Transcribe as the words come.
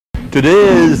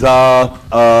Today is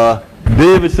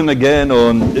Davidson again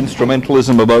on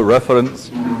instrumentalism about reference,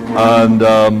 and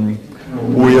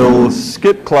we'll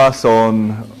skip class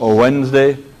on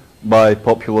Wednesday by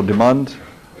popular demand,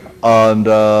 and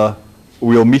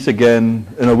we'll meet again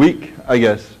in a week, I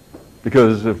guess,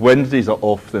 because if Wednesdays are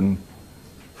off, then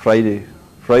Friday?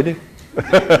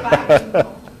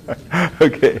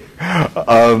 Okay,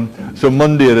 so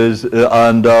Monday it is,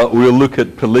 and we'll look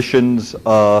at Polition's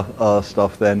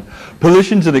stuff then.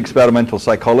 Polition's an experimental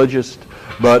psychologist,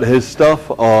 but his stuff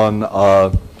on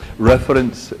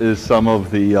reference is some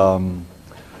of the,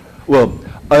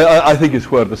 I think it's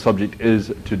where the subject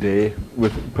is today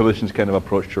with Polition's kind of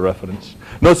approach to reference.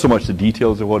 Not so much the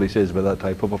details of what he says, but that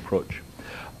type of approach.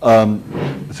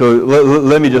 So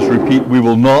let me just repeat, we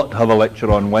will not have a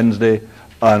lecture on Wednesday,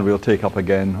 and we'll take up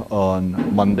again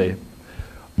on Monday.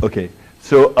 Okay,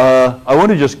 so I want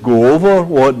to just go over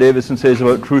what Davidson says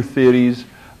about truth theories,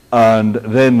 and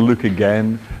then look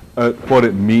again at what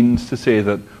it means to say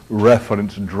that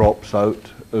reference drops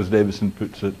out, as Davidson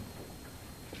puts it.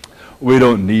 We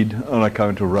don't need an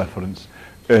account of reference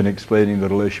in explaining the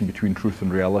relation between truth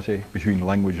and reality, between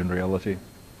language and reality.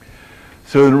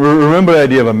 So remember the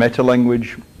idea of a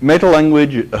meta-language.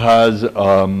 Meta-language has,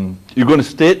 you're going to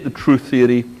state the truth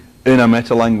theory in a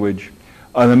meta-language,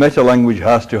 and the meta-language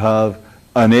has to have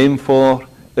a name for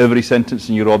every sentence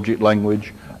in your object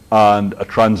language and a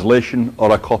translation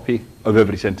or a copy of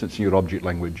every sentence in your object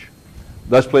language.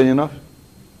 That's plain enough?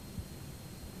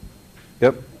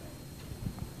 Yep.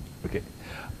 Okay.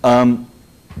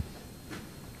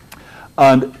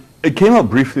 And it came up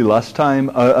briefly last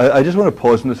time. I just want to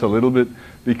pause on this a little bit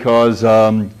because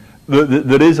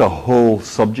there is a whole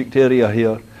subject area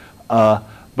here.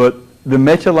 But the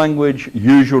meta-language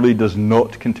usually does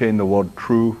not contain the word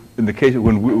true. In the case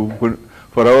when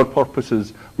for our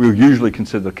purposes, we'll usually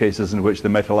consider cases in which the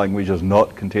meta-language does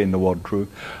not contain the word true.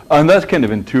 And that's kind of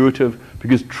intuitive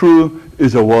because true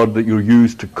is a word that you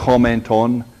use to comment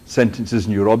on sentences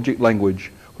in your object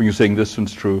language when you're saying this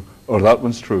one's true or that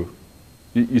one's true.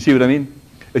 You see what I mean?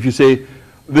 If you say,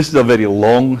 this is a very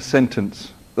long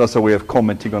sentence, that's a way of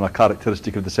commenting on a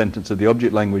characteristic of the sentence of the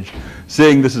object language.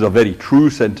 Saying this is a very true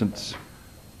sentence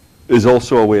is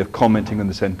also a way of commenting on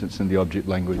the sentence in the object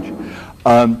language.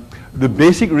 The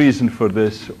basic reason for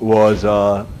this was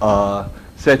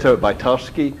set out by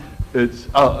Tarski. It's,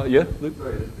 yeah? Luke?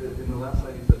 Sorry, in the last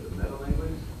slide you said the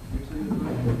meta-language usually does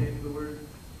not contain the word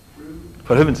true.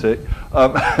 For heaven's sake.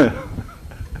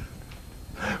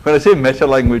 When I say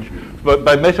meta-language, but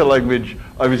by meta-language,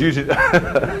 I was using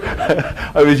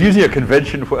I was using a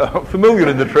convention familiar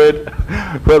in the trade,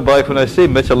 whereby when I say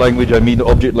meta-language, I mean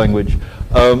object language.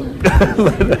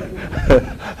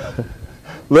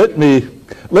 Let me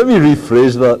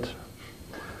rephrase that.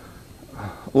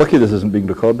 Lucky this isn't being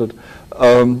recorded.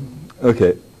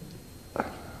 Okay.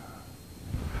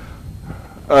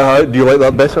 Do you like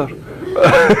that better?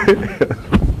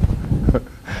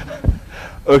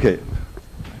 Okay.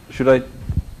 Should I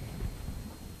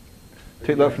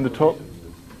take that from the top?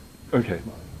 Okay.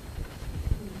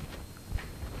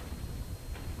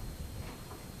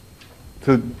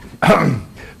 So,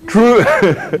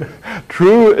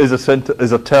 true is a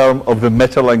term of the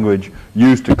meta-language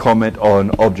used to comment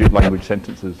on object language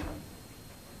sentences.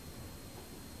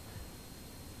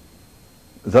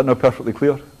 Is that now perfectly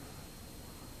clear?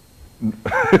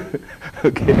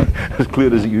 Okay, as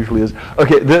clear as it usually is.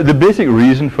 Okay, the basic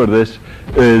reason for this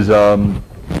is,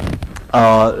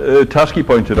 Tarski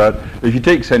pointed out, if you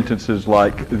take sentences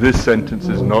like, this sentence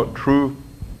is not true,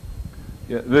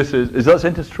 yeah, is that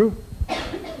sentence true?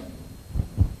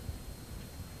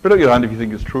 Put up your hand if you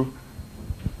think it's true.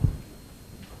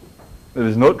 It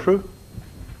is not true?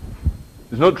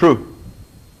 It's not true.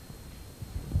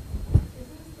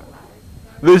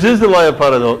 This is the liar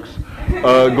paradox.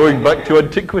 Going back to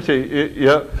antiquity,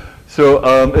 yeah. So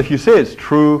if you say it's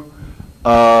true,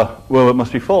 well, it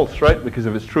must be false, right? Because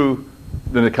if it's true,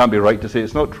 then it can't be right to say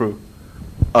it's not true.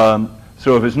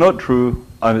 So if it's not true,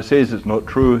 and it says it's not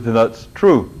true, then that's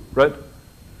true, right?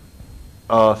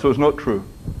 So it's not true.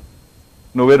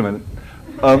 No, wait a minute.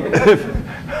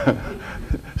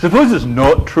 Suppose it's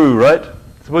not true, right?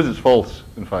 Suppose it's false,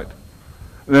 in fact.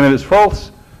 And then if it's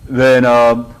false, then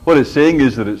what it's saying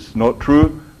is that it's not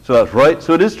true. So that's right,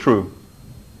 so it is true.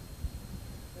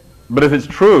 But if it's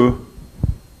true,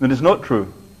 then it's not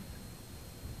true.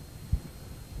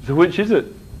 So which is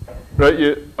it?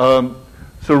 Right? So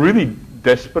really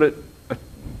desperate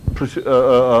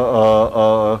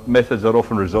methods are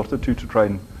often resorted to try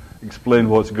and explain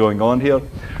what's going on here.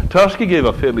 Tarski gave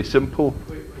a fairly simple...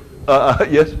 Wait.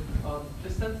 Yes?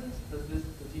 This sentence, does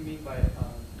he mean by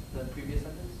the previous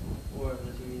sentence?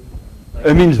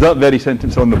 It means that very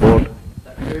sentence on the board.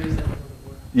 That very sentence on the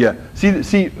board. Yeah.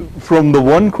 See, from the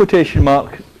one quotation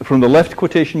mark, from the left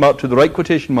quotation mark to the right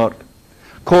quotation mark,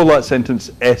 call that sentence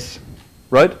S,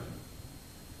 right?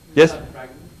 Yes?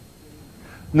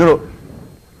 No.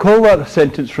 Call that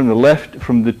sentence from the left,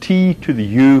 from the T to the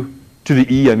U, to the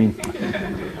E, I mean.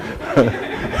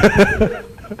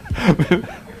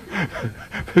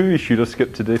 Maybe we should have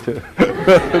skipped today too.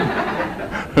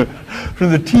 From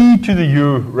the T to the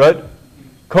U, right?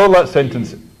 Call that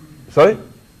sentence. Sorry?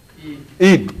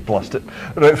 E. Blast it.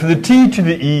 Right, from the T to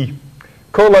the E,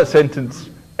 call that sentence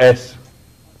S.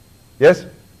 Yes?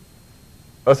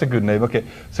 That's a good name. Okay.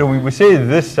 So when we say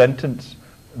this sentence,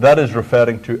 that is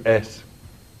referring to S.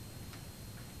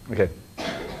 Okay.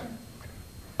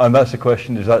 And that's the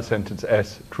question, is that sentence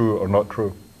S true or not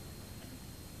true?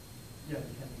 Yeah,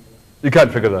 you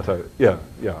can't figure that out. Yeah.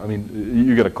 I mean,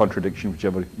 you get a contradiction,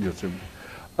 whichever you assume.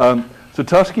 So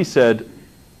Tarski said,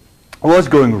 what's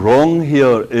going wrong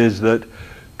here is that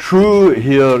true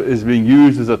here is being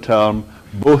used as a term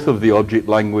both of the object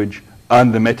language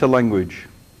and the meta language.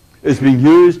 It's being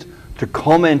used to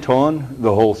comment on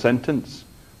the whole sentence,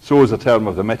 so as a term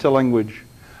of the meta language,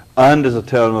 and as a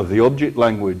term of the object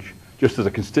language, just as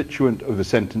a constituent of the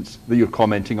sentence that you're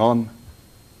commenting on.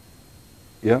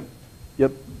 Yeah?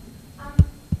 Yep.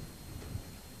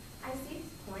 I see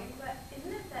his point, but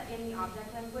isn't it that in the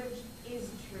object language is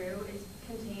true is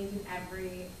contained in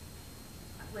every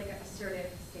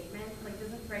assertive statement? Like,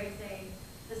 doesn't phrase say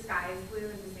the sky is blue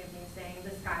is the same thing as saying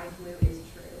the sky is blue is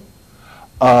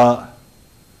true?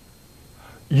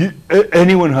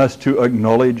 Anyone has to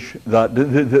acknowledge that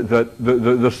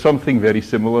there's something very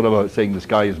similar about saying the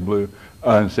sky is blue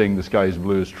and saying the sky is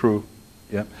blue is true.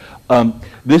 Yeah.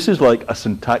 This is like a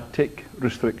syntactic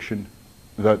restriction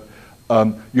that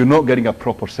you're not getting a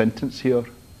proper sentence here.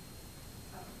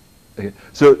 Okay.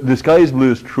 So the sky is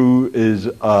blue is true is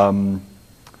well,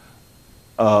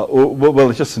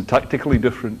 it's just syntactically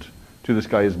different to the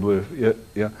sky is blue.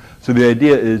 Yeah. So the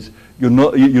idea is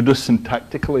you're just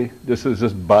syntactically, this is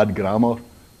just bad grammar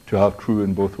to have true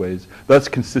in both ways. That's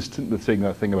consistent with saying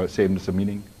that thing about sameness of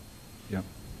meaning. Yeah.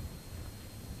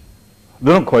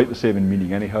 They're not quite the same in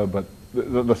meaning anyhow, but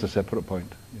that's a separate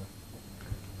point. Yeah.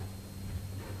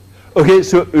 Okay,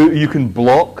 so you can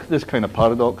block this kind of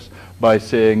paradox by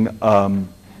saying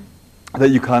that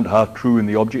you can't have true in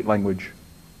the object language.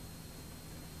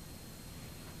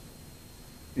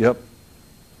 Yep.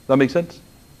 That makes sense?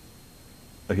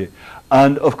 Okay.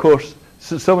 And of course,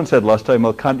 so someone said last time,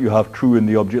 well, can't you have true in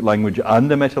the object language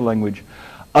and the meta language?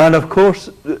 And of course,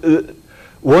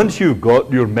 once you've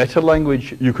got your meta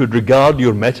language, you could regard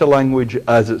your meta language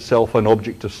as itself an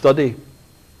object of study.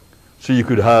 So you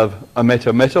could have a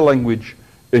meta language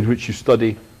in which you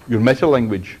study your meta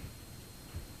language.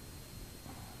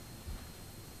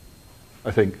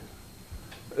 I think.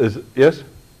 Yes?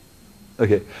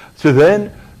 Okay. So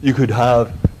then you could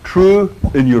have true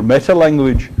in your meta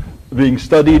language being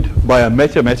studied by a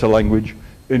meta language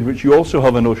in which you also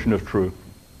have a notion of true.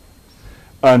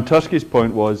 And Tursky's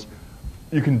point was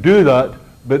you can do that,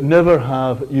 but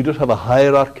you just have a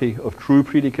hierarchy of true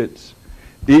predicates,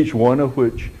 each one of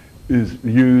which is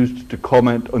used to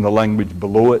comment on the language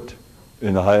below it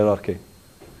in the hierarchy.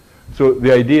 So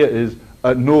the idea is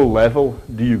at no level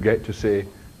do you get to say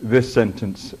this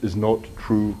sentence is not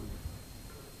true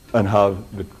and have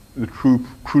the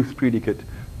truth predicate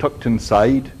tucked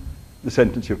inside the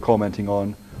sentence you're commenting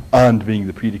on and being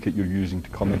the predicate you're using to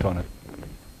comment on it.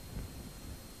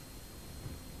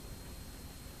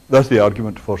 That's the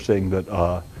argument for saying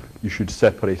that you should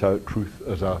separate out truth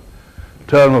as a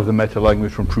term of the meta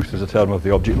language from truth as a term of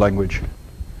the object language.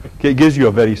 Okay, it gives you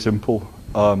a very simple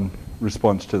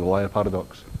response to the liar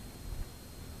paradox.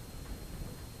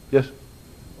 Yes?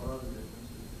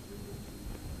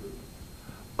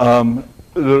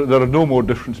 There are no more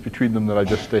difference between them than I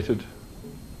just stated.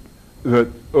 They're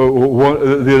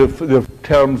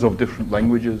terms of different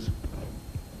languages,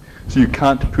 so you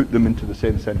can't put them into the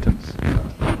same sentence.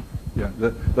 Yeah,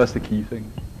 that's the key thing.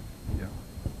 Yeah.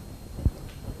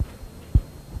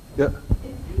 Yeah. Is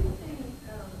these things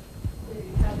that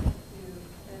have to do,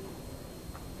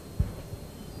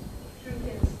 true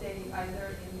can stay either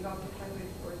in the object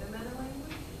language or the meta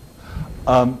language?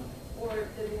 Or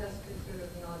does it have to sort of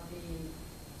not be?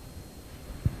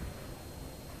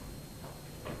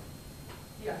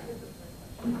 Yeah, here's the first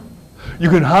question. You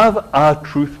can have a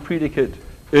truth predicate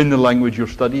in the language you're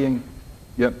studying,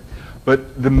 yeah,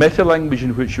 but the meta language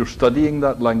in which you're studying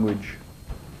that language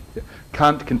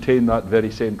can't contain that very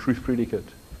same truth predicate.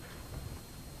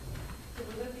 So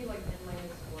would that be like n-1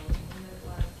 in that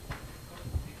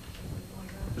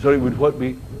last? Sorry, would what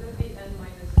be? Would that be n-1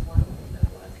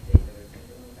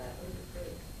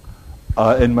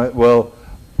 In my, well,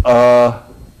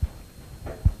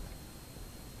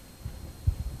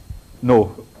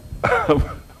 no.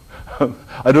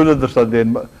 I don't understand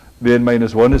the n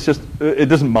minus 1. It's just, it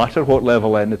doesn't matter what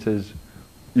level n it is.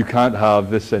 You can't have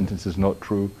this sentence is not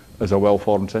true as a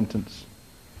well-formed sentence.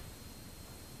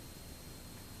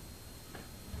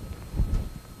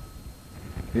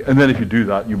 And then if you do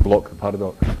that, you block the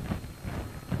paradox.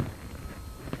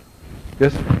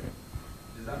 Yes?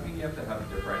 Does that mean you have to have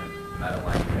different meta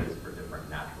languages for different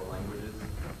natural languages?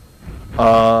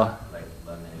 Like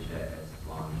Lanesia,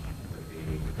 Blanche would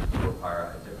be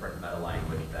require a different meta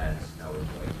language than Snow is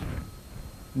like.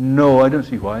 No, I don't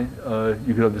see why.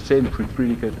 You could have the same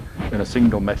predicate in a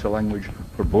single meta language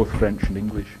for both French and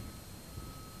English.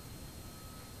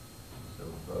 So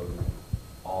both,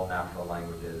 all natural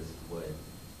languages would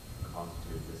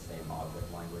constitute the same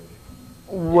object language?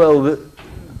 Well,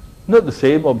 not the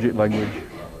same object language,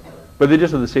 but they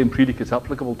just have the same predicates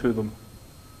applicable to them.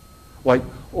 Like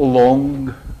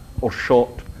long or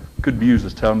short could be used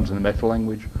as terms in the meta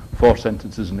language for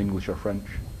sentences in English or French.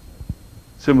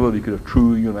 Similarly, you could have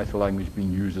true in your meta language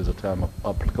being used as a term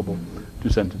applicable to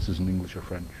sentences in English or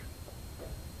French.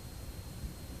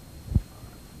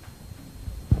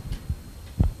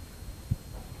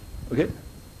 Okay?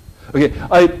 Okay,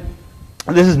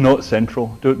 this is not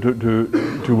central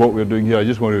to what we're doing here. I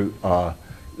just want to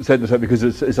set this up because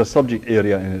it's a subject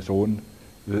area in its own,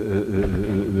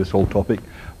 this whole topic.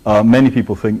 Many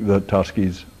people think that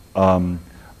Tarski's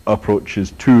approach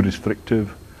is too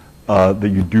restrictive, that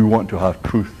you do want to have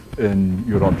truth in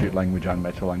your object language and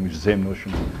meta language, the same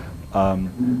notion.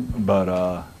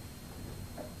 But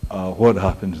what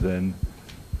happens then?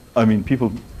 I mean,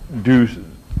 people do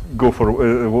go for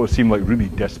what seem like really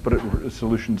desperate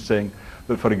solutions, saying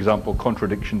that, for example,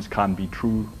 contradictions can be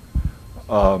true,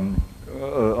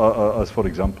 as for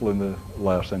example in the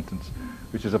liar sentence,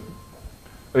 which is I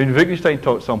mean, Wittgenstein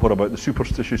talked somewhat about the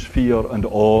superstitious fear and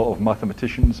awe of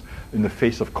mathematicians in the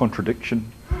face of contradiction.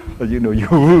 You know,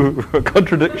 a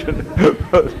contradiction.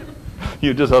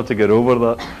 You just have to get over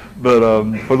that. But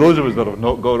for those of us that have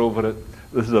not got over it,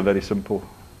 this is a very simple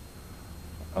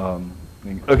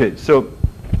thing. Okay, so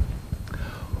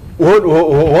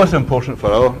what's important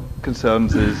for our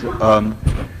concerns is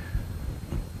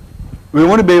we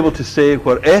want to be able to say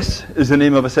where S is the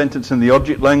name of a sentence in the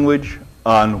object language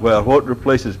and where what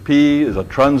replaces P is a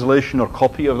translation or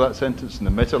copy of that sentence in the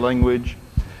meta language.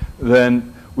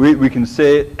 Then we can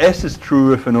say S is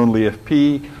true if and only if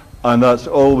P, and that's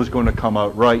always going to come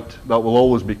out right. That will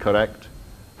always be correct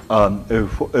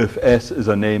if S is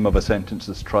a name of a sentence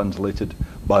that's translated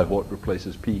by what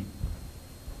replaces P.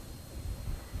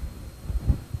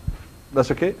 That's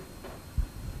okay?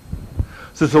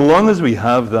 So long as we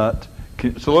have that,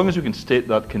 so long as we can state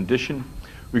that condition,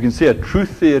 we can say a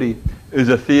truth theory is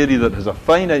a theory that has a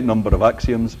finite number of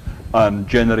axioms and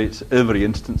generates every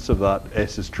instance of that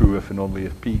S is true if and only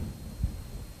if P.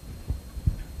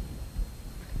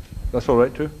 That's all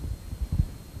right too?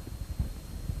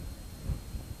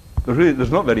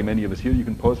 There's not very many of us here. You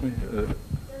can pause me. Does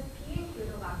P include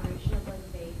elaboration of like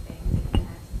vague things in S?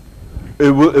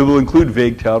 It will include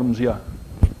vague terms, yeah.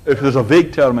 If there's a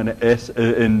vague term in S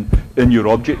in your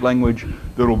object language,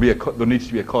 there needs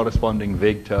to be a corresponding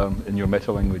vague term in your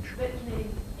meta language. But can it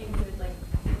include like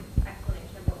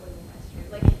explanation of what wasn't S true?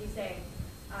 Like if you say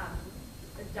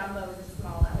Dumbo is a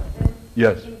small elephant.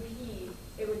 Yes. In P,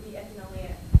 it would be if and only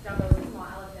if Dumbo is a small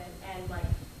elephant and like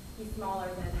he's smaller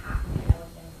than half of an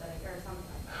elephant or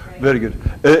something, right? Very good.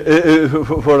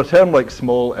 For a term like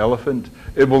small elephant,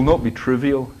 it will not be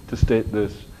trivial to state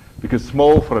this, because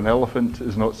small for an elephant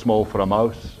is not small for a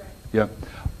mouse. Right.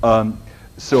 Yeah.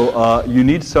 So you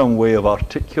need some way of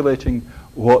articulating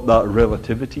what that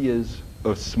relativity is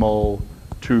of small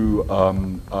to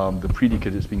the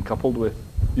predicate it's been coupled with.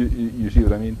 You see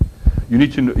what I mean? You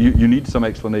need to you need some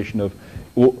explanation of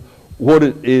what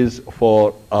it is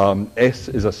for S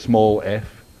is a small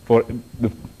f, for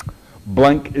the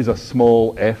blank is a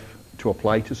small f to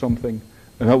apply to something,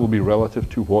 and that will be relative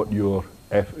to what your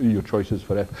choices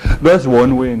for f. That's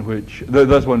one way in which,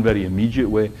 that's one very immediate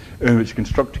way in which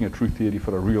constructing a truth theory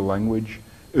for a real language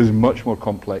is much more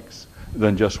complex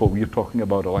than just what we're talking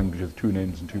about, a language with two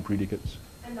names and two predicates.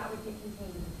 And that would be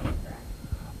contained in the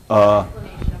correct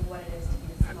explanation of what it is to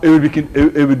be a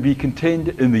small. It would be contained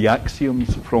in the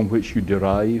axioms from which you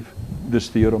derive this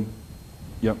theorem.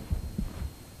 Yep.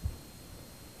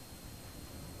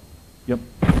 Yep.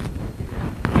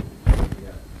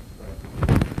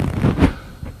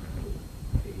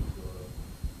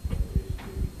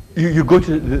 You go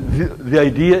to the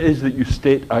idea is that you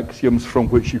state axioms from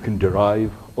which you can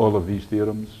derive all of these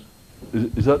theorems.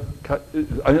 Is that?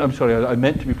 I'm sorry. I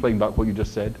meant to be playing back what you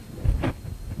just said.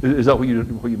 Is that what you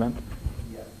meant?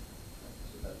 Yeah.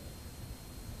 So that,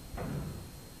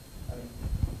 I mean,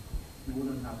 you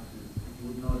wouldn't have to, you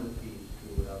would know that P is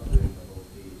true without doing the whole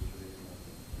P is true,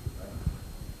 right?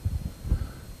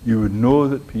 You would know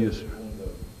that P is. It won't go.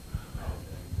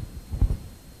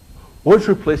 What's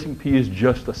replacing P is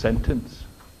just a sentence,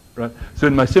 right? So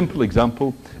in my simple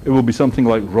example, it will be something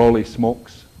like Raleigh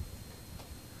smokes.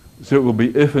 So it will be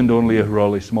if and only if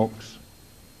Raleigh smokes.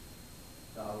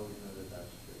 So how would you know that that's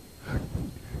true?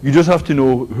 You just have to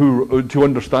know who, to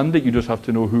understand it, you just have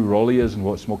to know who Raleigh is and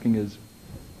what smoking is.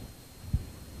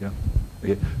 Yeah.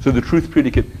 Okay. So the truth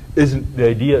predicate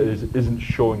isn't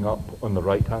showing up on the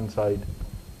right-hand side.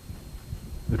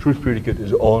 The truth predicate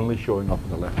is only showing up on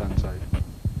the left-hand side.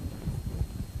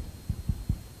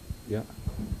 Yeah.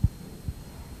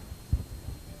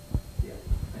 Yeah.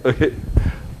 Okay.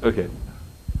 Okay.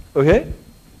 Okay.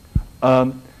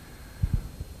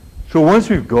 So once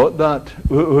we've got that,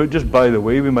 just by the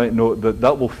way, we might note that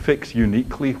that will fix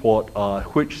uniquely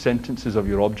which sentences of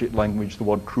your object language the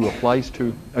word true applies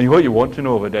to. And what you want to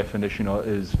know of a definition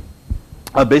is,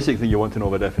 a basic thing you want to know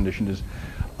of a definition is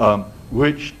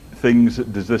which things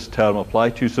does this term apply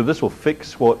to. So this will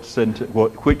fix which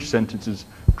sentences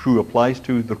true applies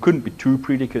to. There couldn't be two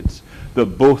predicates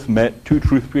that both met, two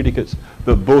truth predicates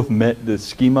that both met the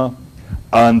schema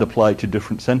and apply to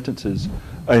different sentences.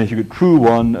 And if you get true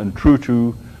 1 and true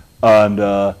 2,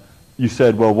 and you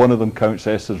said, well, one of them counts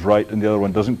S as right and the other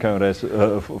one doesn't count S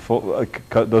as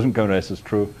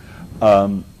true,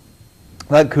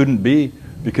 that couldn't be,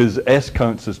 because S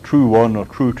counts as true 1 or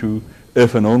true 2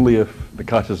 if and only if the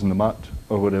cat is in the mat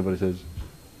or whatever it is.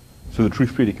 So the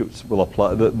truth predicates will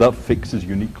apply. That fixes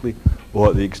uniquely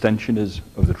what the extension is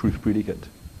of the truth predicate.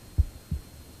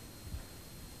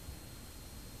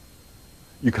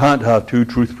 You can't have two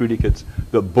truth predicates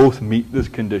that both meet this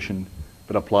condition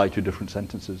but apply to different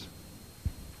sentences.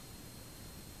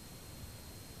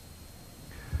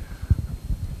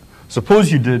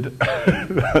 Suppose you did.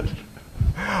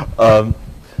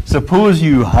 Suppose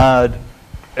you had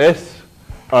S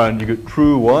and you get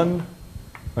true 1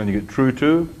 and you get true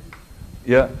 2.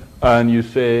 Yeah, and you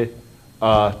say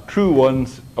true 1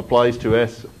 applies to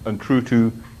S and true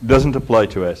 2 doesn't apply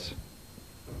to S.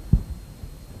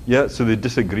 Yeah, so they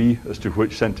disagree as to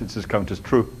which sentences count as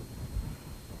true.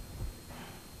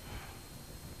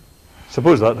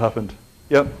 Suppose that happened.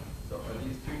 Yep. So are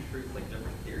these two truths like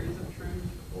different theories of truth,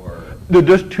 or? They're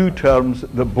just two terms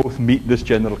that both meet this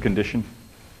general condition.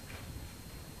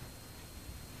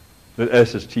 That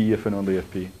S is T if and only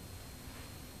if P.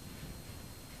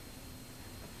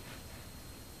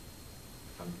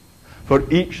 For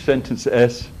each sentence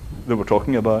S that we're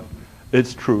talking about,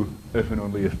 it's true if and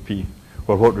only if P,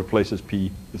 or what replaces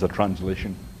P is a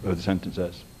translation of the sentence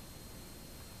S.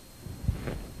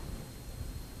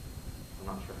 I'm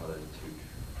not sure how there's two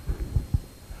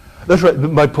truths. That's right.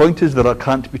 My point is that there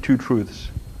can't be two truths.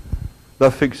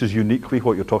 That fixes uniquely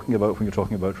what you're talking about when you're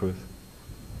talking about truth.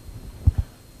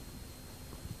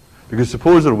 Because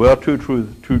suppose there were two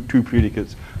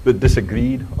predicates that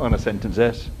disagreed on a sentence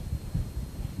S.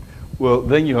 Well,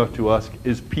 then you have to ask,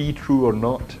 is P true or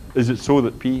not? Is it so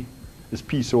that P? Is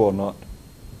P so or not?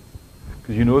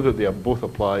 Because you know that they both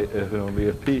apply if and only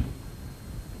if P.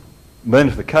 Then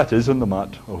if the cat is on the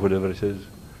mat, or whatever it is,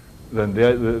 then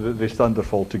they stand or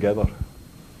fall together.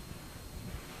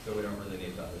 So we don't really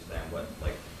need to understand what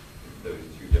like those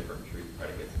two different truth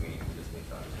predicates mean. We just need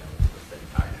to understand what the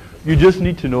syntax is. You just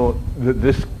need to know that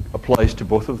this applies to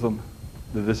both of them,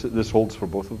 that this holds for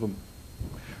both of them.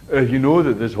 If you know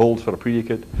that this holds for a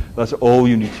predicate, that's all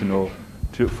you need to know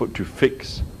to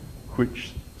fix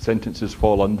which sentences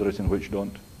fall under it and which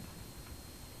don't.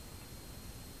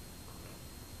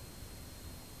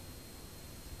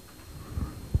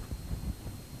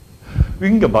 We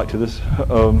can get back to this.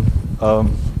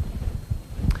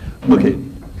 Okay.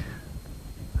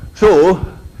 So,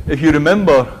 if you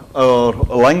remember our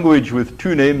language with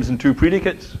two names and two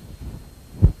predicates,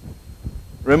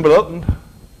 remember that one?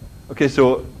 Okay,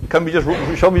 so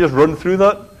shall we just run through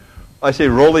that? I say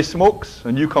Raleigh smokes,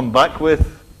 and you come back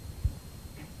with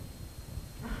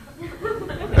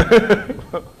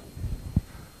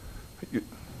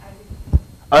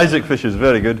Isaac fishes,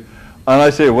 very good. And I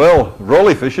say, well,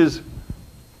 Raleigh fishes.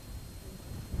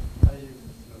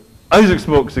 Isaac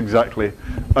smokes, exactly.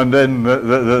 And then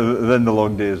the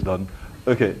long day is done.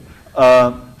 Okay.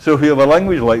 So if we have a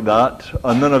language like that,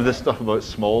 and none of this stuff about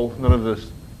small, none of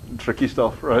this tricky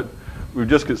stuff, right? We've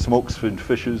just got smokes and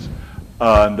fishes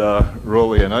and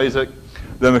Raleigh and Isaac.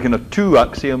 Then we can have two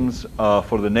axioms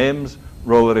for the names,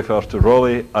 Raleigh refers to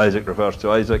Raleigh, Isaac refers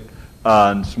to Isaac,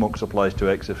 and smokes applies to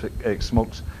X if X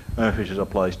smokes, and fishes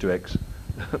applies to X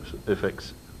if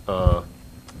X. For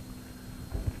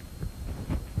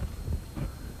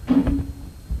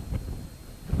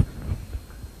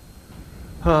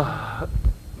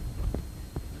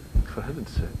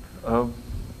heaven's sake.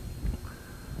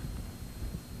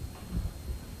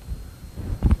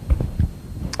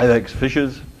 X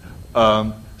fishes.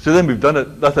 So then we've done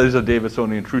it. That is a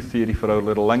Davidsonian truth theory for our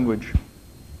little language.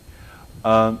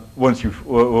 Once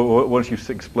you've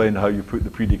explained how you put the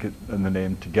predicate and the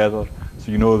name together,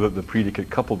 so you know that the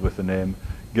predicate coupled with the name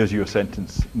gives you a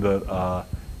sentence that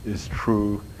is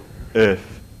true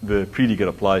if the predicate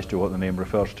applies to what the name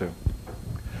refers to.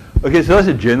 Okay, so that's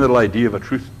a general idea of a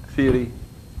truth theory.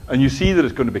 And you see that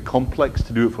it's going to be complex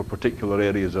to do it for particular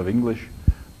areas of English,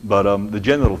 but the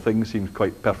general thing seems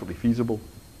quite perfectly feasible.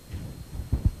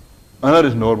 And that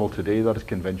is normal today, that is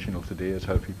conventional today, is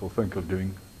how people think of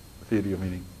doing theory of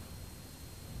meaning.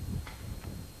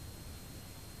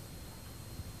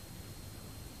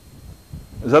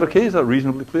 Is that okay? Is that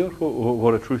reasonably clear,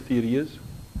 what a truth theory is?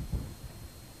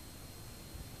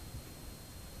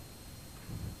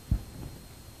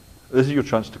 This is your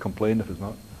chance to complain if it's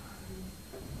not.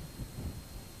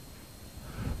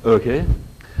 Okay.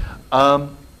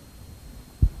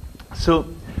 So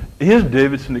here's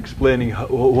Davidson explaining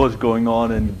what's going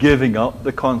on and giving up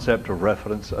the concept of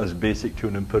reference as basic to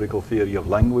an empirical theory of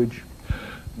language.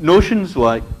 Notions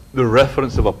like the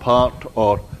reference of a part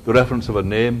or the reference of a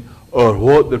name or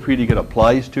what the predicate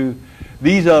applies to,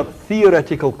 these are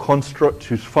theoretical constructs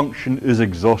whose function is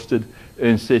exhausted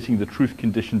in stating the truth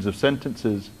conditions of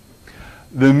sentences.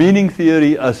 The meaning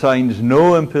theory assigns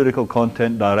no empirical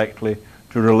content directly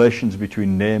to relations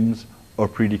between names or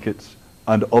predicates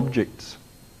and objects.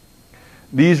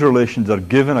 These relations are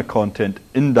given a content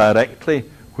indirectly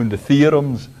when the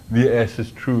theorems, the S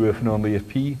is true if and only if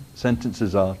P,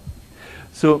 sentences are.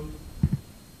 So,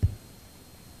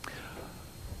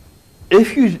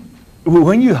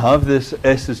 when you have this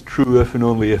S is true if and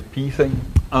only if P thing,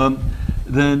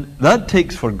 then that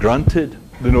takes for granted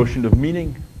the notion of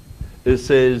meaning. It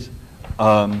says,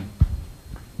 that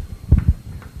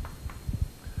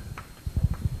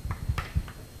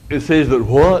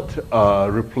what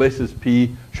replaces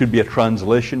P should be a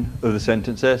translation of the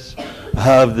sentence S,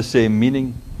 have the same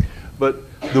meaning. But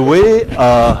the way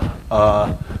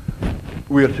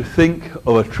we are to think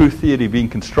of a truth theory being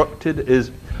constructed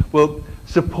is, well,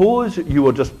 suppose you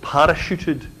were just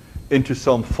parachuted into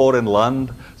some foreign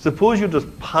land. Suppose you're just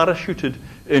parachuted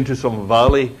into some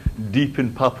valley deep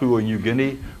in Papua New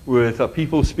Guinea with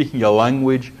people speaking a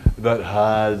language that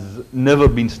has never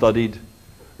been studied,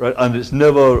 right? And it's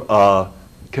never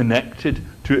connected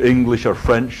to English or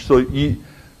French. So you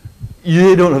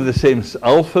don't have the same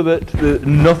alphabet.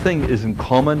 Nothing is in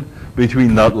common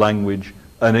between that language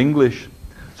and English.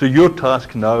 So your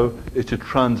task now is to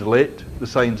translate the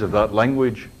signs of that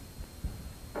language.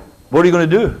 What are you going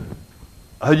to do?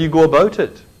 How do you go about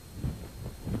it?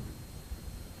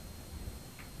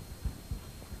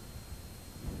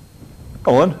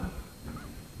 Go on.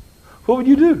 What would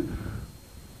you do?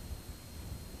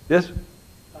 Yes?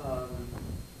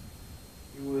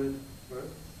 You would first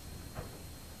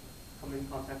come in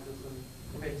contact with them.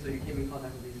 Okay, so you came in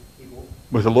contact with these people.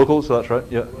 With the locals, that's right,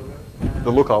 yeah.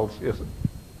 The locals, yes.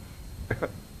 I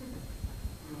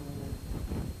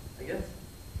guess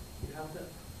you have to, I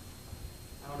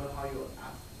don't know how you would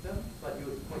ask them, but you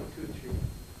would point to a tree.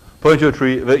 Point to a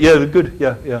tree, but yeah, good,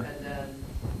 yeah. And then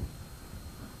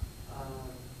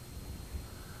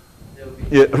there would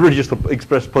be... Yeah, really just to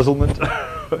express puzzlement. Wait,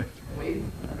 and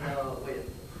wait.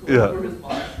 Yeah. For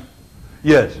response.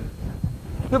 Yes.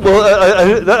 Well,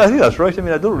 I think that's right. I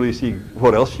mean, I don't really see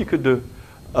what else you could do.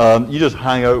 You just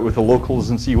hang out with the locals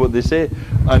and see what they say,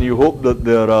 and you hope that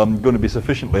they're going to be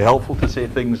sufficiently helpful to say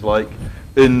things like,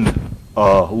 in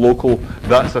local,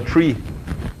 that's a tree. And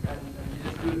you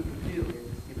just do it repeatedly and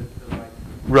see if it's the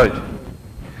right. Right.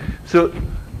 So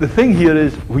the thing here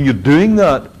is, when you're doing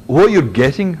that, what you're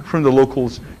getting from the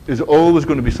locals is always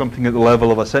going to be something at the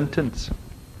level of a sentence.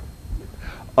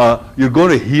 You're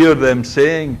going to hear them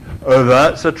saying,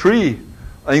 that's a tree.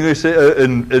 And you're going to say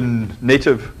in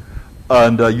native,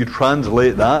 and you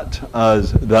translate that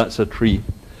as that's a tree.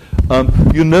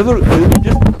 You never,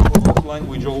 just because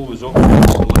language always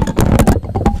operates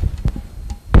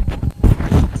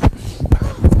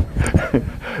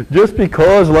just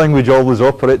because language always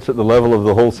operates at the level of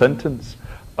the whole sentence,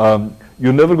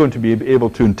 you're never going to be able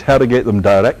to interrogate them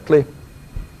directly.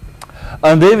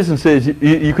 And Davidson says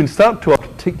you can start to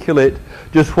articulate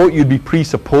just what you'd be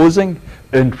presupposing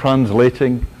in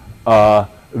translating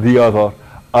the other.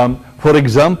 For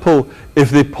example, if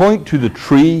they point to the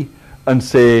tree and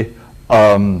say,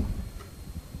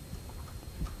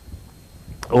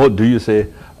 what do you say,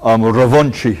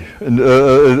 Ravonchi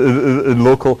in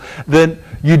local, then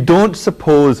you don't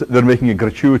suppose they're making a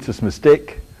gratuitous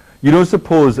mistake. You don't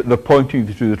suppose that they're pointing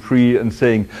to the tree and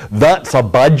saying, that's a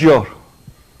badger.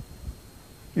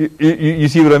 You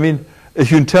see what I mean? If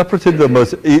you interpreted them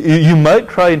as, you might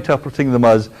try interpreting them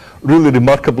as really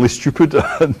remarkably stupid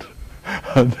and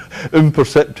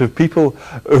imperceptive people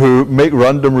who make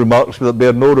random remarks that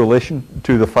bear no relation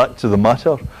to the facts of the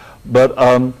matter. But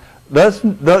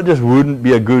that just wouldn't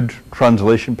be a good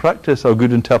translation practice or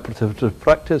good interpretative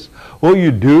practice. What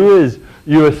you do is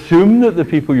you assume that the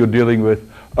people you're dealing with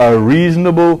are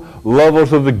reasonable,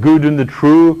 lovers of the good and the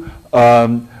true,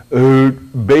 who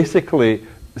basically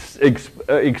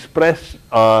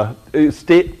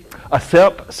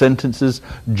assert sentences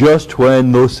just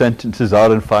when those sentences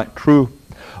are in fact true.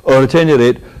 Or at any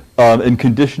rate, in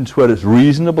conditions where it's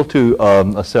reasonable to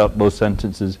assert those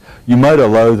sentences, you might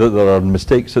allow that there are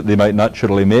mistakes that they might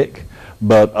naturally make,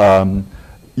 but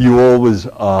you always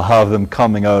have them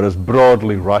coming out as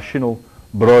broadly rational,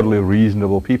 broadly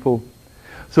reasonable people.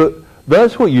 So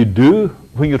that's what you do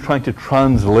when you're trying to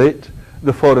translate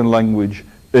the foreign language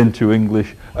into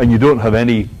English, and you don't have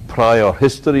any prior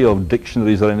history of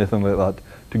dictionaries or anything like that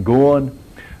to go on.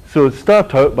 So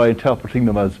start out by interpreting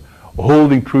them as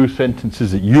holding true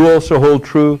sentences that you also hold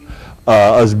true,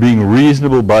 as being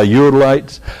reasonable by your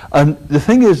lights. And the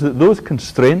thing is that those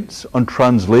constraints on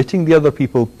translating the other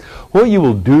people, what you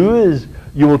will do is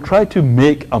you will try to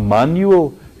make a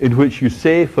manual in which you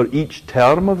say for each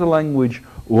term of the language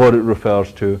what it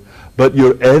refers to, but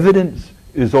your evidence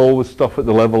is always stuff at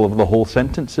the level of the whole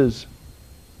sentences.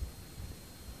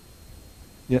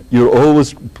 Yeah, you're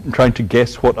always trying to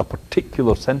guess what a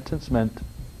particular sentence meant.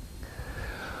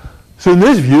 So in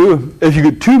this view, if you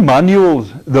get two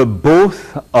manuals that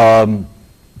both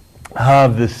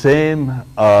have the same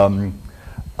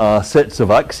sets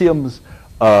of axioms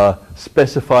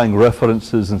specifying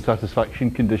references and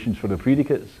satisfaction conditions for the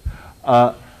predicates,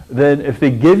 then if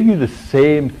they give you the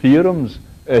same theorems,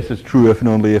 S is true if and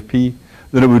only if P,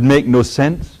 then it would make no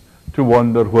sense to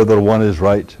wonder whether one is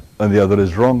right and the other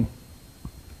is wrong.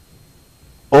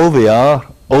 All they are,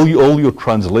 all your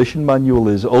translation manual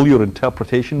is, all your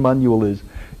interpretation manual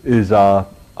is a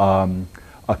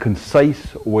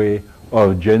concise way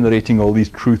of generating all these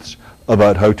truths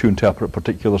about how to interpret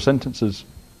particular sentences.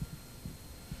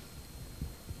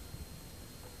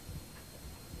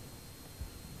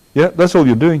 Yeah, that's all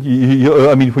you're doing.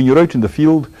 I mean, when you're out in the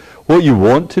field, what you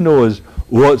want to know is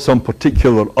what some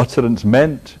particular utterance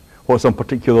meant, what some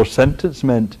particular sentence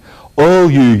meant.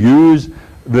 All you use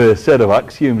the set of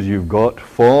axioms you've got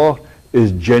for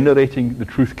is generating the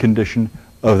truth condition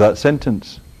of that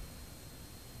sentence.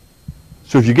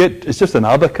 So if you get, it's just an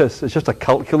abacus, it's just a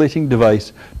calculating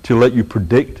device to let you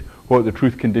predict what the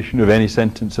truth condition of any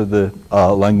sentence of the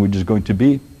language is going to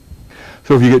be.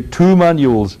 So if you get two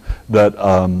manuals that,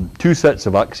 two sets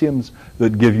of axioms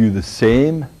that give you the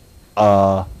same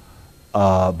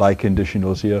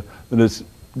biconditionals here, then it's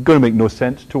going to make no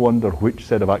sense to wonder which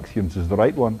set of axioms is the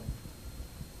right one.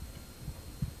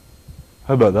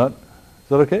 How about that? Is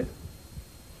that okay?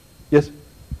 Yes?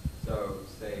 So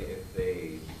say if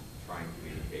they try and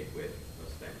communicate with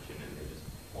ostension and they just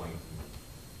point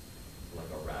like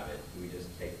a rabbit, do we just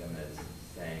take them as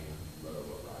saying low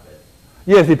a rabbit?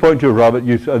 Yeah, if they point to a rabbit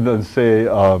and then say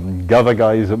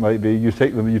gavagai, as it might be, you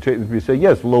take them to be saying,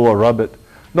 yes, low a rabbit.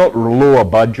 Not low a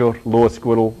badger, low a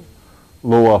squirrel,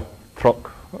 low a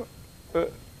truck.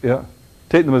 Yeah.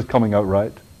 Take them as coming out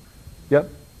right. Yep.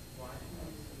 Why do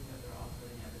you assume that they're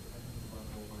operating at a sentence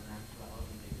level when in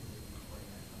actuality they could just be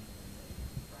pointing at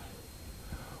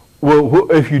something and saying rabbit?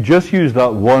 Well, if you just use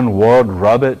that one word,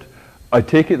 rabbit, I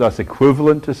take it that's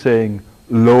equivalent to saying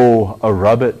lo a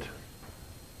rabbit,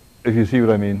 if you see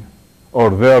what I mean. Or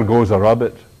there goes a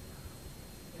rabbit. In a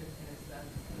sense,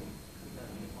 could that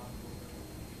be possible?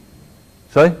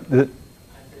 Sorry? I said in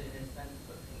a sense,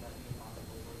 but could that be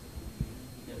possible for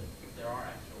confusion? Because there are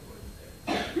extra words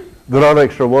there. There are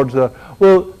extra words there.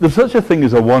 Well, there's such a thing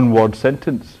as a one-word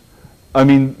sentence. I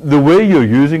mean, the way you're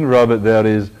using rabbit there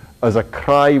is as a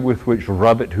cry with which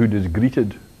rabbithood is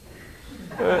greeted.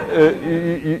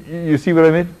 You see what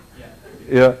I mean?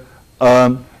 Yeah.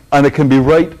 Yeah. And it can be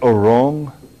right or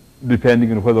wrong, depending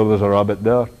on whether there's a rabbit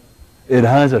there. It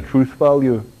has a truth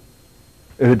value.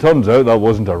 If it turns out that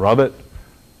wasn't a rabbit,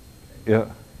 yeah.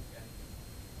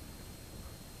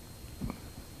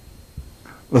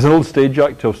 There's an old stage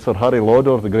act of Sir Harry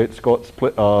Lauder, the great Scots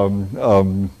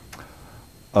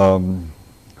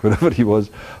wherever he was,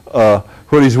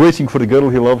 where he's waiting for the girl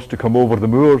he loves to come over the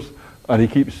moors, and he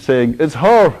keeps saying, it's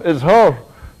her.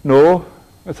 No,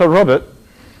 it's a rabbit.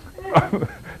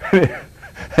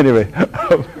 Anyway,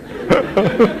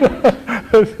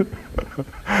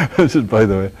 this is by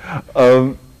the way.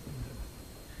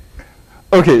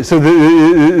 Okay, so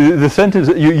the sentence,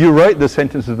 you write the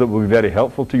sentences that will be very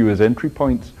helpful to you as entry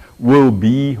points will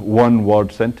be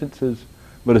one-word sentences,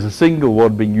 but it's a single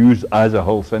word being used as a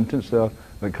whole sentence there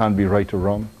that can be right or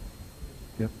wrong.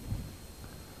 Yep.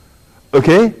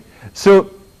 Okay,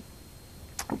 so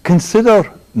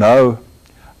consider now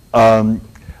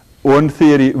one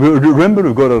theory. Remember,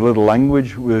 we've got a little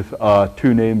language with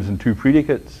 2 names and 2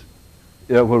 predicates,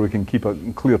 where we can keep a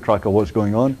clear track of what's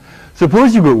going on.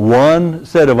 Suppose you've got one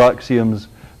set of axioms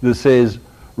that says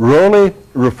Raleigh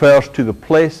refers to the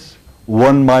place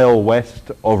 1 mile west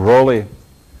of Raleigh.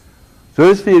 So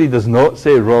this theory does not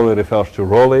say Raleigh refers to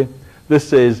Raleigh. This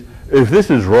says if this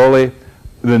is Raleigh,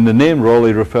 then the name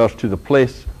Raleigh refers to the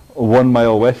place 1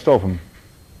 mile west of him.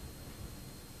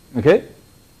 Okay?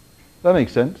 That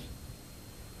makes sense.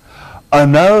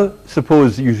 And now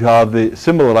suppose you have the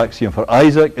similar axiom for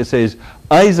Isaac. It says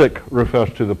Isaac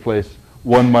refers to the place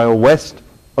 1 mile west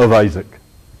of Isaac.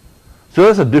 So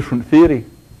that's a different theory,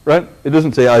 right? It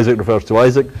doesn't say Isaac refers to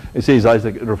Isaac. It says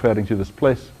Isaac referring to this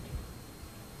place.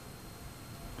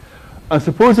 And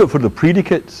suppose that for the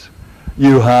predicates,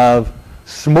 you have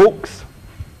smokes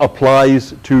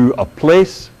applies to a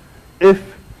place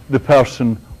if the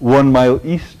person 1 mile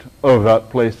east of that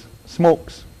place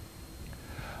smokes.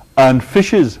 And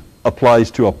fishes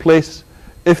applies to a place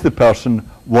if the person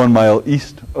 1 mile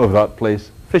east of that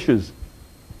place fishes.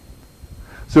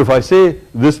 So if I say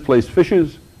this place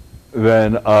fishes,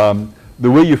 then the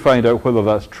way you find out whether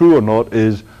that's true or not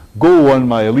is go 1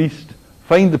 mile east,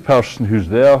 find the person who's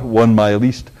there 1 mile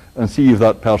east, and see if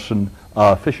that person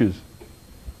fishes.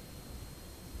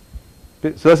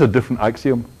 Okay, so that's a different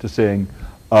axiom to saying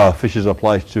fishes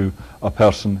applies to a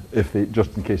person if they,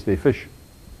 just in case they fish.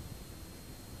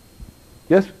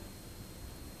 Yes?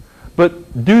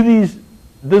 But does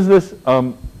this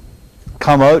come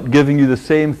out giving you the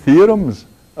same theorems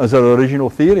as our original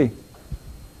theory?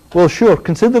 Well, sure.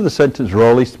 Consider the sentence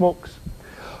Raleigh smokes.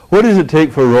 What does it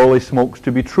take for Raleigh smokes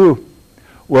to be true?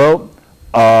 Well,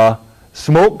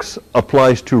 smokes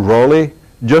applies to Raleigh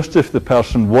just if the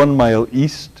person 1 mile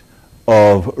east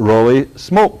of Raleigh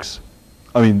smokes.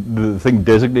 I mean, the thing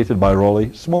designated by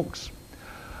Raleigh smokes.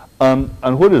 And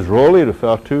what does Raleigh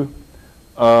refer to?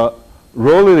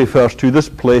 Raleigh refers to this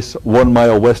place 1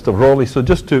 mile west of Raleigh. So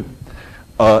just to,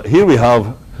 here we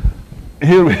have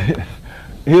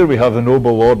the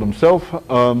noble lord himself.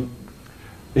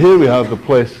 Here we have the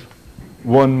place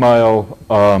 1 mile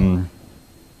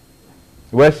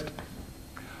west.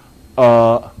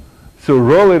 So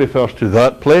Raleigh refers to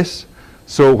that place.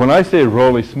 So when I say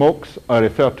Raleigh smokes, I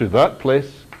refer to that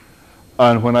place.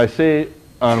 And when I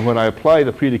apply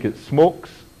the predicate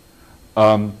smokes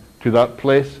to that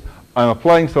place, I'm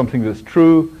applying something that's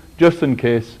true just in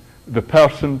case the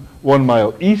person 1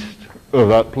 mile east of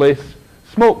that place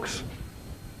smokes.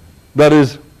 That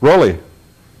is Raleigh.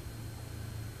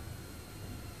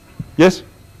 Yes?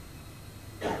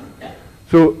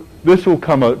 So this will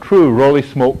come out true. Raleigh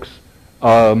smokes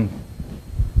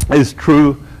is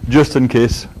true just in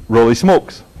case Raleigh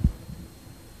smokes.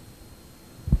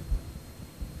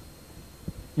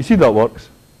 You see that works?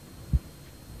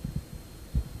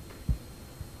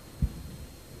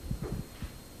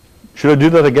 Should I do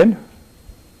that again?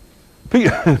 Put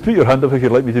your hand up if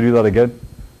you'd like me to do that again.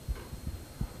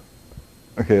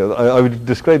 Okay, I would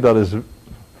describe that as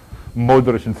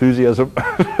moderate enthusiasm.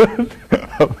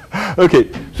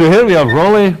 Okay, so here we have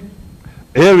Raleigh.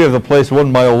 Here we have the place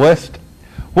 1 mile west.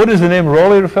 What does the name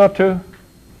Raleigh refer to?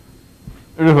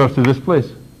 It refers to this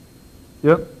place.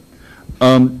 Yep.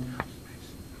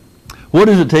 What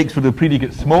does it take for the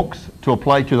predicate smokes to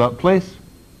apply to that place?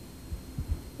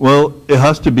 Well, it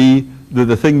has to be that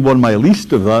the thing 1 mile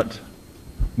east of that,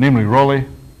 namely Raleigh,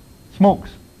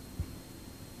 smokes.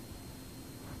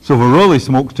 So for Raleigh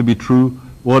smokes to be true,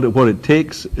 what it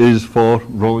takes is for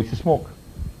Raleigh to smoke.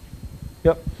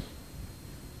 Yep.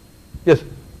 Yes?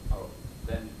 Oh,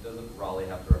 then doesn't Raleigh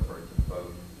have to refer to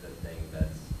both the thing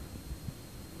that's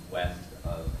west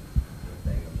of the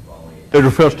thing of Raleigh? It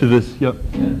refers to this, yep.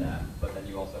 Yeah, that, but then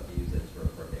you also have to use it to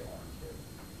refer to Orange too.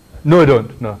 No, I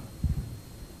don't, no.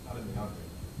 Not in the object.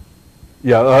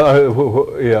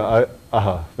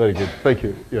 Yeah, very good. Thank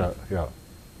you. Yeah.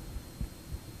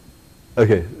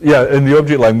 Okay, yeah, in the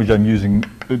object language I'm using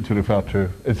it to refer to,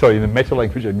 sorry, in the meta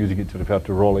language I'm using it to refer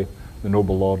to Raleigh, the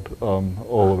noble lord,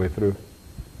 all the way through.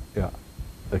 Yeah,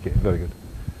 okay, very good.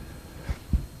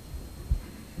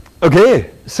 Okay,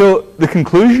 so the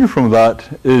conclusion from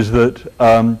that is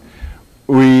that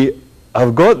we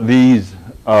have got these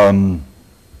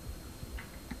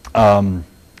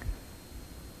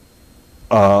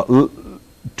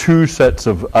two sets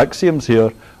of axioms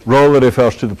here. Raleigh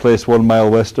refers to the place 1 mile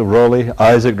west of Raleigh.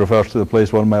 Isaac refers to the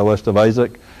place 1 mile west of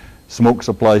Isaac. Smokes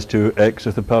applies to X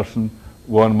if the person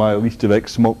 1 mile east of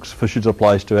X smokes. Fishes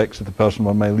applies to X if the person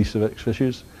 1 mile east of X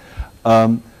fishes.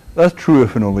 That's true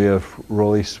if and only if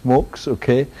Raleigh smokes,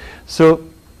 okay? So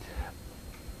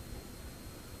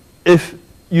if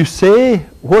you say,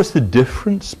 what's the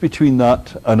difference between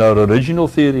that and our original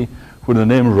theory, where the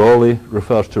name Raleigh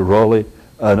refers to Raleigh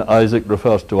and Isaac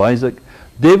refers to Isaac?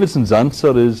 Davidson's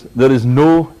answer is, there is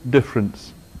no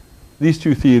difference. These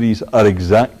two theories are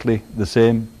exactly the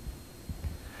same.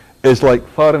 It's like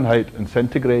Fahrenheit and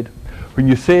centigrade. When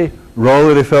you say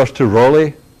Raleigh refers to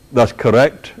Raleigh, that's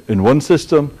correct in one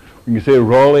system. When you say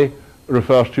Raleigh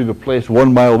refers to the place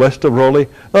 1 mile west of Raleigh,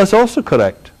 that's also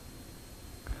correct.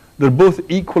 They're both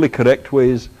equally correct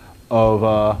ways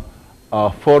of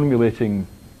formulating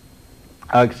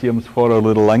axioms for our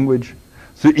little language.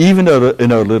 So even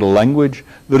in our little language,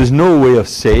 there is no way of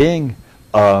saying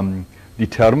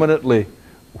determinately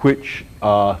which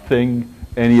thing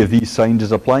any of these signs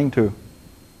is applying to.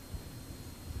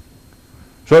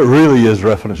 So it really is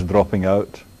reference dropping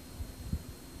out.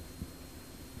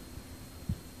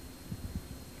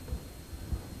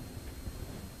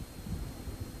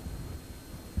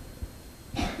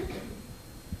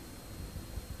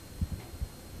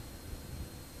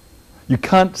 You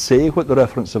can't say what the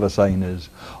reference of a sign is.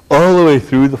 All the way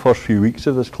through the first few weeks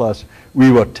of this class,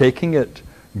 we were taking it.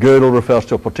 Girdle refers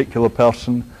to a particular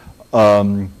person.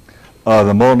 The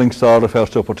morning star refers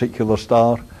to a particular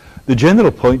star. The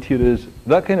general point here is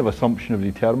that kind of assumption of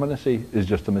determinacy is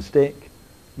just a mistake.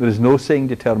 There is no saying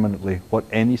determinately what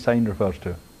any sign refers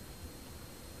to.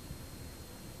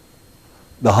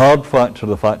 The hard facts are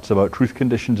the facts about truth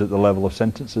conditions at the level of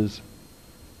sentences.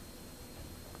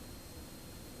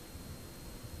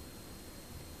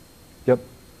 Yep.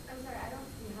 I'm sorry, I don't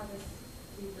see how this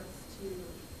leads us to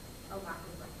a lack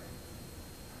of reference.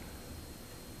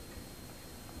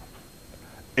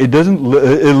 It doesn't.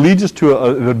 It leads us to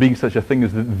there being such a thing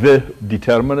as the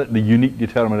determinate, the unique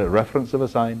determinate reference of a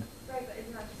sign. Right, but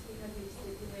isn't that just because we've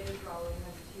stipulated Raleigh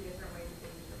has two different ways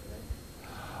of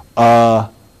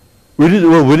being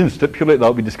interpreted? We didn't stipulate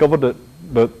that. We discovered it,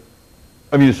 but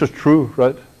I mean, it's just true,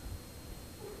 right?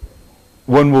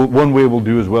 One way will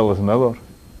do as well as another.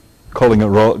 Calling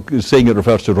it saying it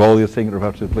refers to Raleigh, saying it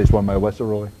refers to the place 1 mile west of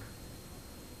Raleigh.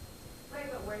 Right,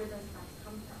 but where did those facts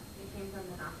come from? They came from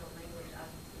the natural language as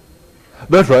it's being used.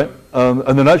 That's right.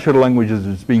 And the natural language as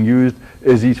it's being used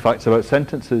is these facts about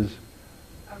sentences.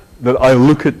 Okay. That I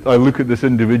look at this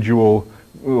individual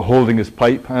holding his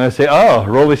pipe and I say,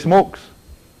 Raleigh smokes.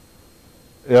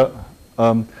 Yeah.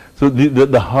 So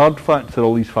the hard facts are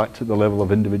all these facts at the level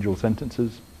of individual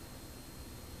sentences.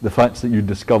 The facts that you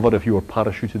discover if you were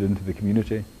parachuted into the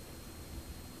community.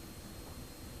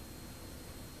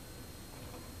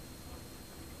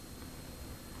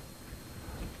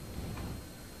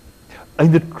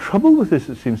 And the trouble with this,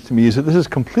 it seems to me, is that this is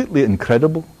completely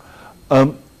incredible.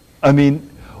 I mean,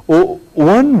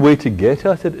 one way to get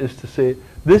at it is to say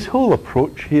this whole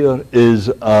approach here is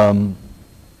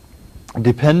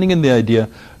depending on the idea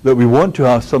that we want to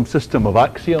have some system of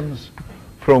axioms,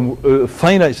 from a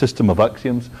finite system of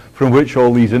axioms from which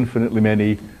all these infinitely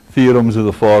many theorems of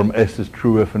the form S is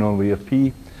true if and only if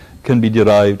P can be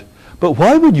derived. But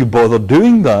why would you bother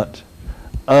doing that?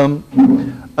 I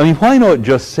mean, why not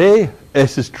just say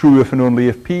S is true if and only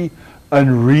if P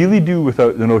and really do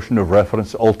without the notion of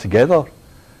reference altogether?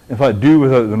 In fact, do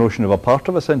without the notion of a part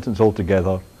of a sentence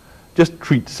altogether. Just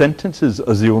treat sentences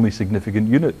as the only significant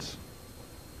units.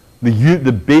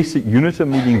 The basic unit of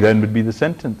meaning then would be the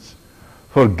sentence.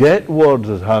 Forget words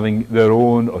as having their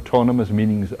own autonomous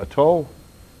meanings at all.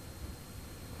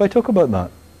 Why talk about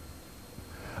that?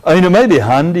 I mean, it might be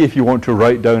handy if you want to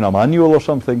write down a manual or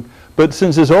something, but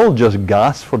since it's all just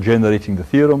gas for generating the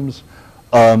theorems,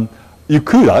 you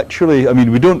could actually, I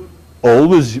mean, we don't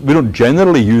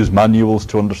generally use manuals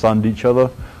to understand each other.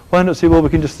 Why not say, well, we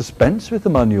can just dispense with the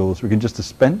manuals. We can just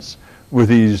dispense with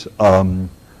these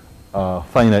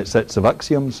finite sets of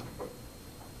axioms.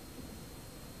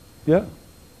 Yeah.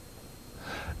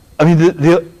 I mean,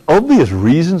 the obvious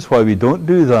reasons why we don't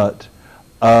do that.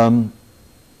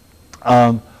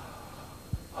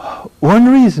 One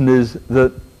reason is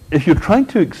that if you're trying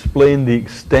to explain the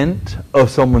extent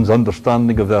of someone's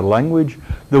understanding of their language,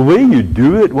 the way you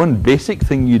do it, one basic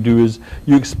thing you do is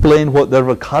you explain what their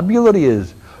vocabulary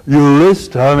is. You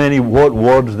list what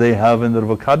words they have in their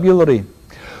vocabulary.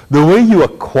 The way you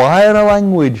acquire a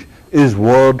language is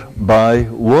word by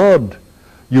word.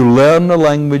 You learn a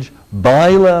language by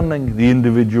learning the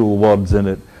individual words in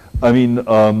it. I mean,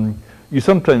 you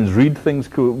sometimes read things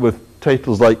with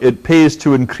titles like, "It pays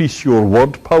to increase your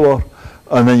word power,"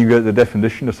 and then you get the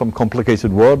definition of some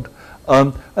complicated word.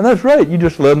 And that's right, you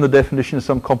just learn the definition of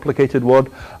some complicated word,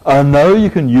 and now you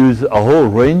can use a whole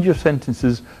range of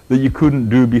sentences that you couldn't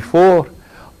do before.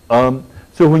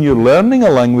 So when you're learning a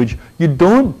language, you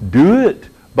don't do it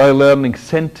by learning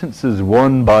sentences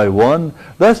one by one.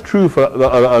 That's true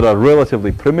at a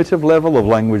relatively primitive level of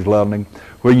language learning,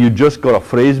 where you just got a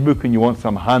phrase book and you want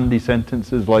some handy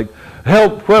sentences like,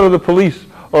 "Help, where are the police?"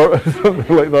 or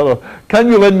something like that, or "Can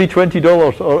you lend me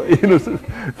 $20?" or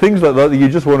things like that you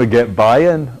just want to get by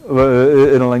in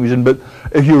a language. But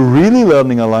if you're really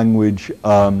learning a language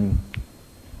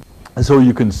so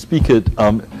you can speak it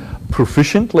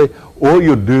proficiently, all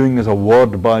you're doing is a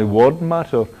word-by-word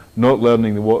matter, not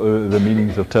learning the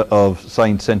meanings of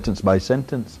signed sentence by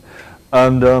sentence.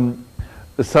 And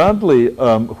sadly,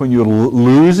 when you're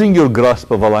losing your grasp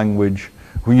of a language,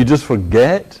 when you just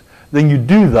forget, then you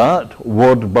do that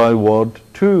word by word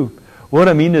too. What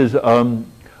I mean is,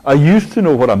 I used to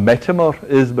know what a metamer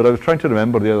is, but I was trying to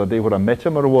remember the other day what a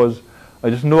metamer was. I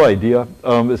just no idea.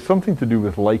 It's something to do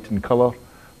with light and colour,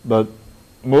 but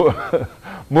more,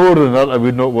 more than that I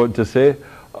would not want to say.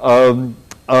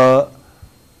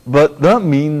 But that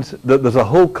means that there's a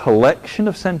whole collection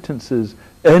of sentences,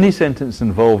 any sentence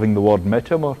involving the word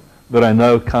metamer, that I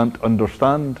now can't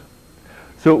understand.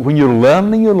 So when you're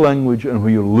learning your language and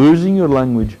when you're losing your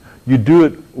language, you do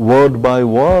it word by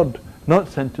word, not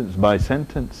sentence by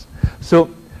sentence. So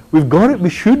we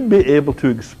should be able to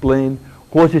explain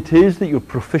what it is that your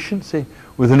proficiency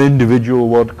with an individual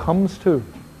word comes to.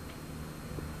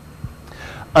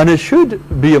 And it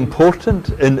should be important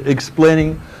in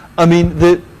explaining, I mean,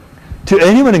 to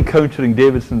anyone encountering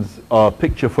Davidson's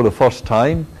picture for the first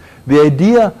time, the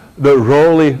idea that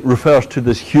Raleigh refers to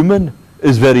this human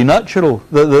is very natural.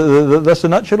 That's a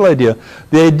natural idea.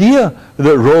 The idea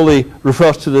that Raleigh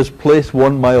refers to this place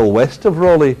 1 mile west of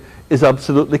Raleigh is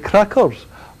absolutely crackers.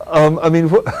 I mean,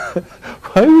 why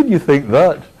would you think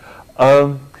that?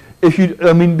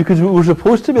 Because we were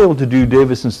supposed to be able to do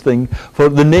Davidson's thing for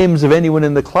the names of anyone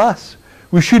in the class.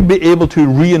 We should be able to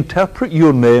reinterpret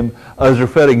your name as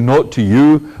referring not to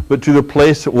you, but to the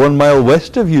place 1 mile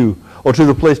west of you, or to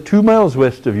the place 2 miles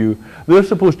west of you. They're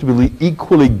supposed to be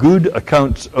equally good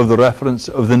accounts of the reference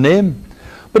of the name.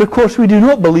 But of course we do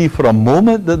not believe for a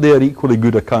moment that they are equally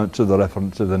good accounts of the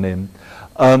reference of the name.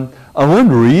 And one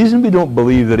reason we don't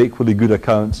believe they're equally good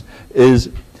accounts is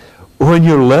when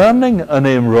you're learning a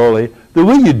name Raleigh, the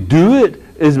way you do it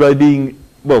is by being,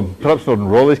 well, perhaps not in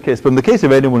Raleigh's case, but in the case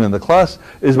of anyone in the class,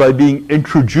 is by being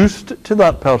introduced to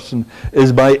that person,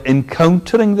 is by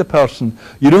encountering the person.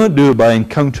 You don't do it by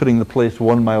encountering the place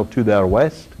 1 mile to their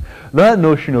west. That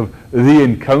notion of the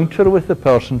encounter with the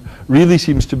person really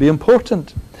seems to be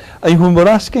important. And when we're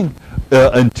asking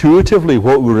intuitively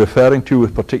what we're referring to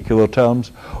with particular terms,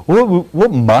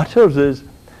 what matters is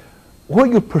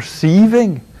what you're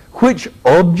perceiving, which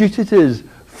object it is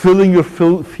filling your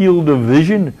field of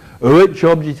vision, which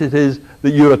object it is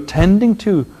that you're attending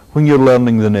to when you're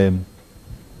learning the name.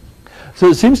 So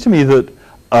it seems to me that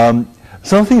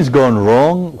something's gone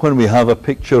wrong when we have a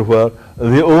picture where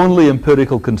the only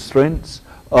empirical constraints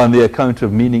on the account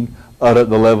of meaning are at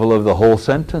the level of the whole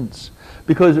sentence.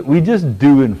 Because we just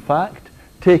do in fact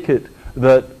take it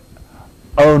that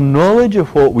our knowledge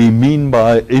of what we mean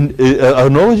by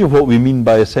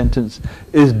a sentence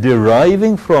is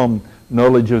deriving from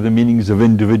knowledge of the meanings of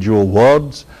individual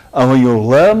words. And when you're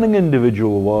learning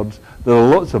individual words, there are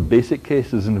lots of basic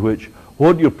cases in which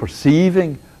what you're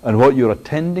perceiving and what you're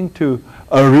attending to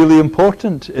are really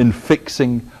important in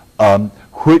fixing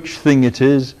which thing it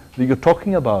is that you're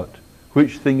talking about,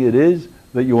 which thing it is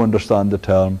that you understand the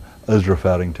term as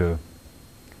referring to.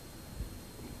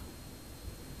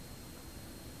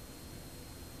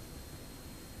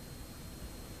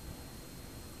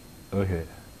 Okay.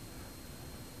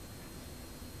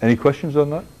 Any questions on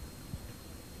that?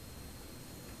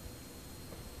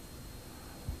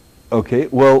 Okay,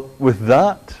 well, with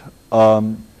that,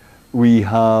 we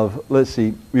have, let's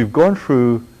see, we've gone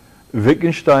through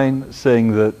Wittgenstein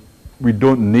saying that we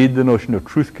don't need the notion of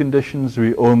truth conditions,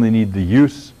 we only need the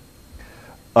use,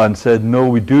 and said, no,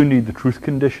 we do need the truth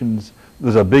conditions.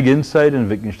 There's a big insight in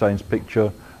Wittgenstein's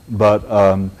picture, but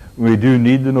we do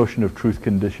need the notion of truth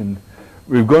condition.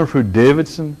 We've gone through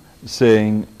Davidson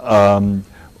saying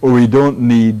we do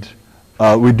need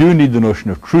the notion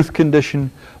of truth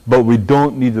condition, but we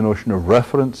don't need the notion of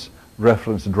reference.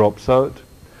 Reference drops out.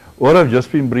 What I've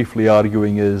just been briefly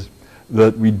arguing is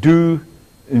that we do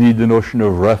need the notion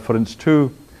of reference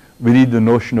too. We need the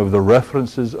notion of the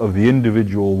references of the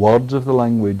individual words of the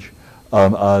language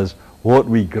as what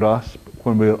we grasp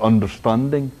when we're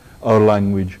understanding our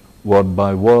language word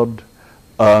by word.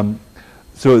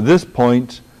 So at this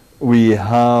point, we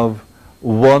have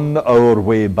won our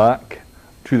way back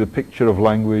to the picture of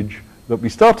language that we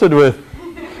started with.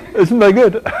 Isn't that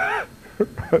good?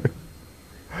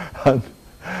 And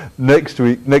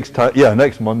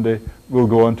next Monday, we'll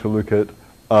go on to look at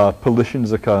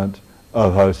Politian's account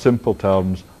of how simple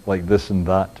terms like this and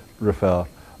that refer,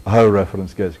 how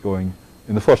reference gets going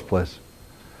in the first place.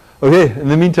 Okay, in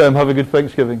the meantime, have a good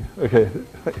Thanksgiving. Okay.